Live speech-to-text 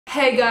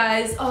Hey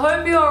guys, I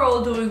hope you are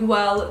all doing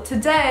well.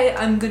 Today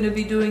I'm gonna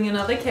be doing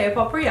another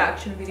K-pop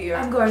reaction video.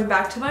 I'm going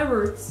back to my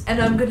roots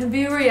and I'm gonna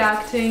be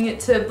reacting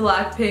to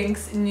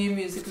Blackpink's new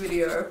music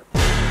video.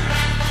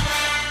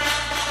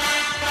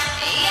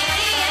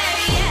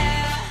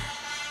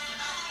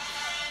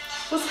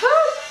 Was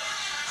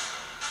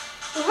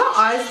her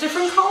eyes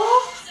different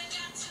color?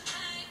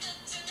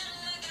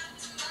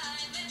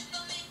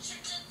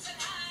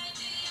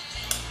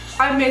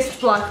 I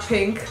missed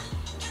Blackpink.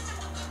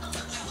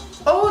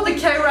 Oh, the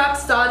K-rap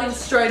starting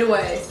straight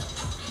away.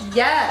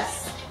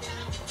 Yes.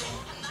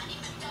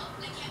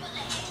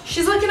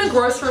 She's like in a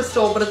grocery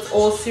store, but it's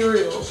all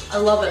cereal. I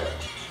love it.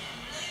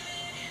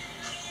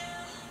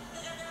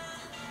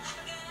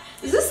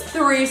 Is this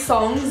 3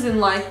 songs in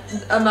like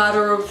a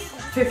matter of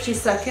 50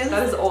 seconds?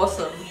 That is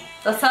awesome.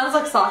 That sounds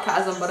like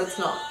sarcasm, but it's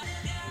not.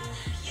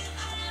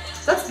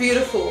 That's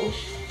beautiful.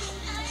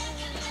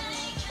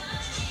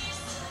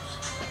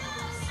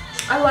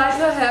 I like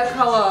her hair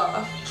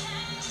color.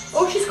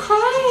 Oh, she's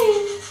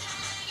crying.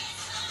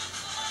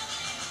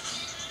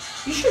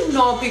 You should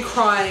not be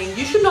crying.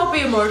 You should not be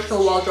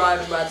emotional while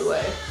driving, by the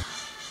way.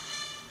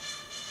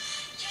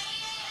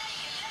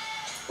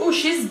 Oh,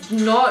 she's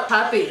not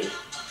happy.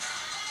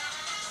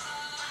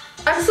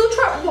 I'm still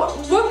trying.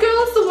 What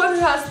girl is the one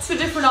who has 2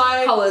 different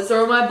eye colors,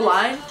 or am I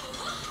blind?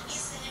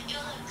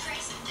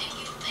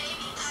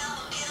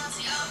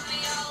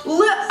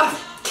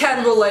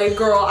 Can't relate,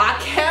 girl. I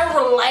can't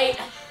relate.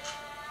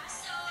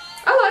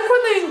 I like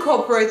when they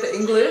incorporate the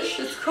English.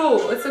 It's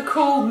cool. It's a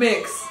cool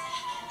mix.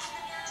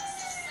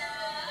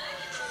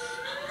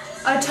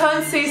 I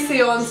turned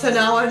CC on, so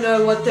now I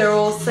know what they're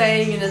all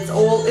saying, and it's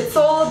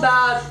all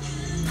about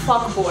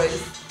fuckboys.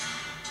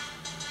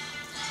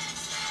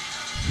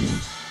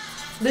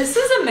 This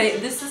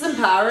is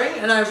empowering,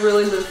 and I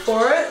really live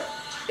for it.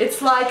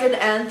 It's like an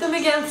anthem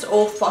against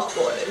all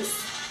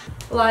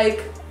fuckboys.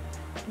 Like,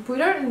 we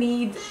don't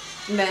need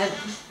men.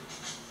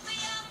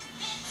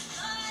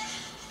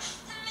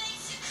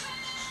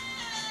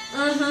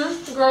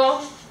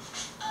 Girl.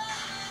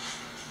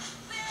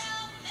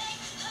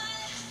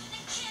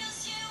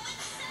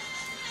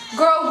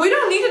 Girl, we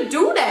don't need to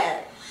do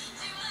that.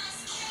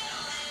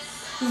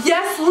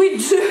 Yes, we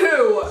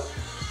do.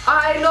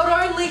 I not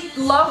only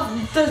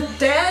love the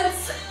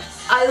dance,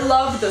 I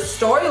love the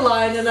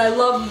storyline, and I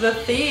love the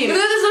theme. You know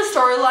there's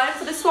no storyline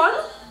for this one?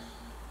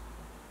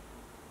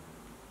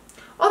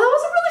 Oh, that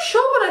wasn't really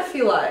sure what I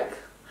feel like.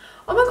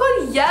 Oh my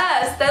god,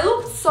 yes! They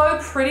look so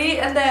pretty,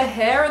 and their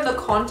hair and the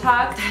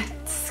contact, their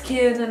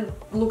skin and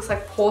looks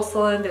like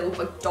porcelain, they look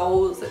like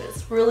dolls, and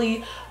it's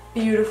really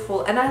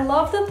beautiful. And I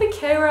love that the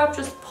K-rap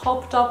just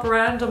popped up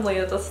randomly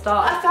at the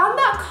start. I found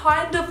that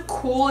kind of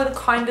cool and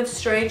kind of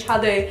strange how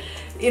they,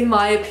 in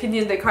my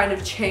opinion, they kind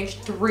of changed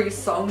 3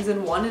 songs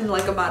in one in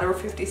like a matter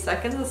of 50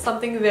 seconds. It's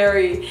something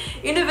very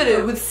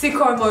innovative. With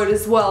Sicko Mode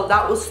as well,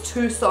 that was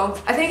 2 songs.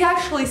 I think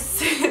actually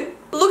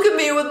look at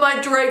me with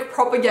my Drake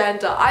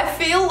propaganda. I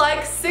feel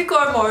like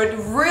Sicko Mode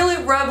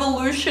really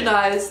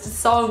revolutionized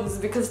songs,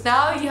 because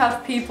now you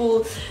have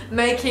people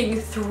making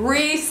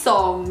 3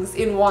 songs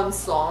in one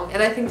song,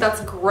 and I think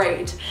that's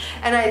great.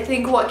 And I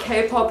think what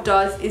K-pop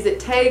does is it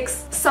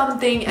takes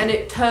something and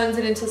it turns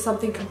it into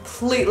something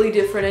completely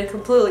different and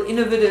completely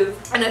innovative,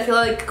 and I feel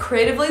like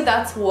creatively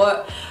that's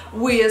what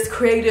we as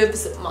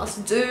creatives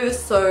must do.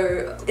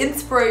 So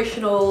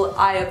inspirational.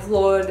 I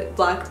applaud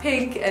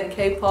Blackpink and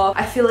K-pop.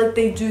 I feel like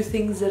they do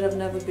things that have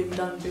never been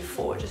done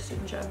before, just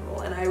in general,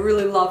 and I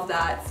really love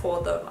that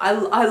for them. I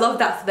love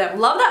that for them.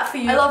 Love that for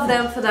you. I love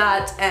them for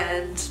that,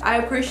 and I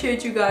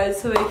appreciate you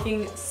guys for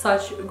making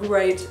such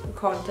great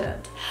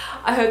content.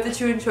 I hope that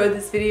you enjoyed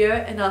this video,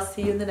 and I'll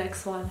see you in the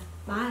next one.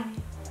 Bye.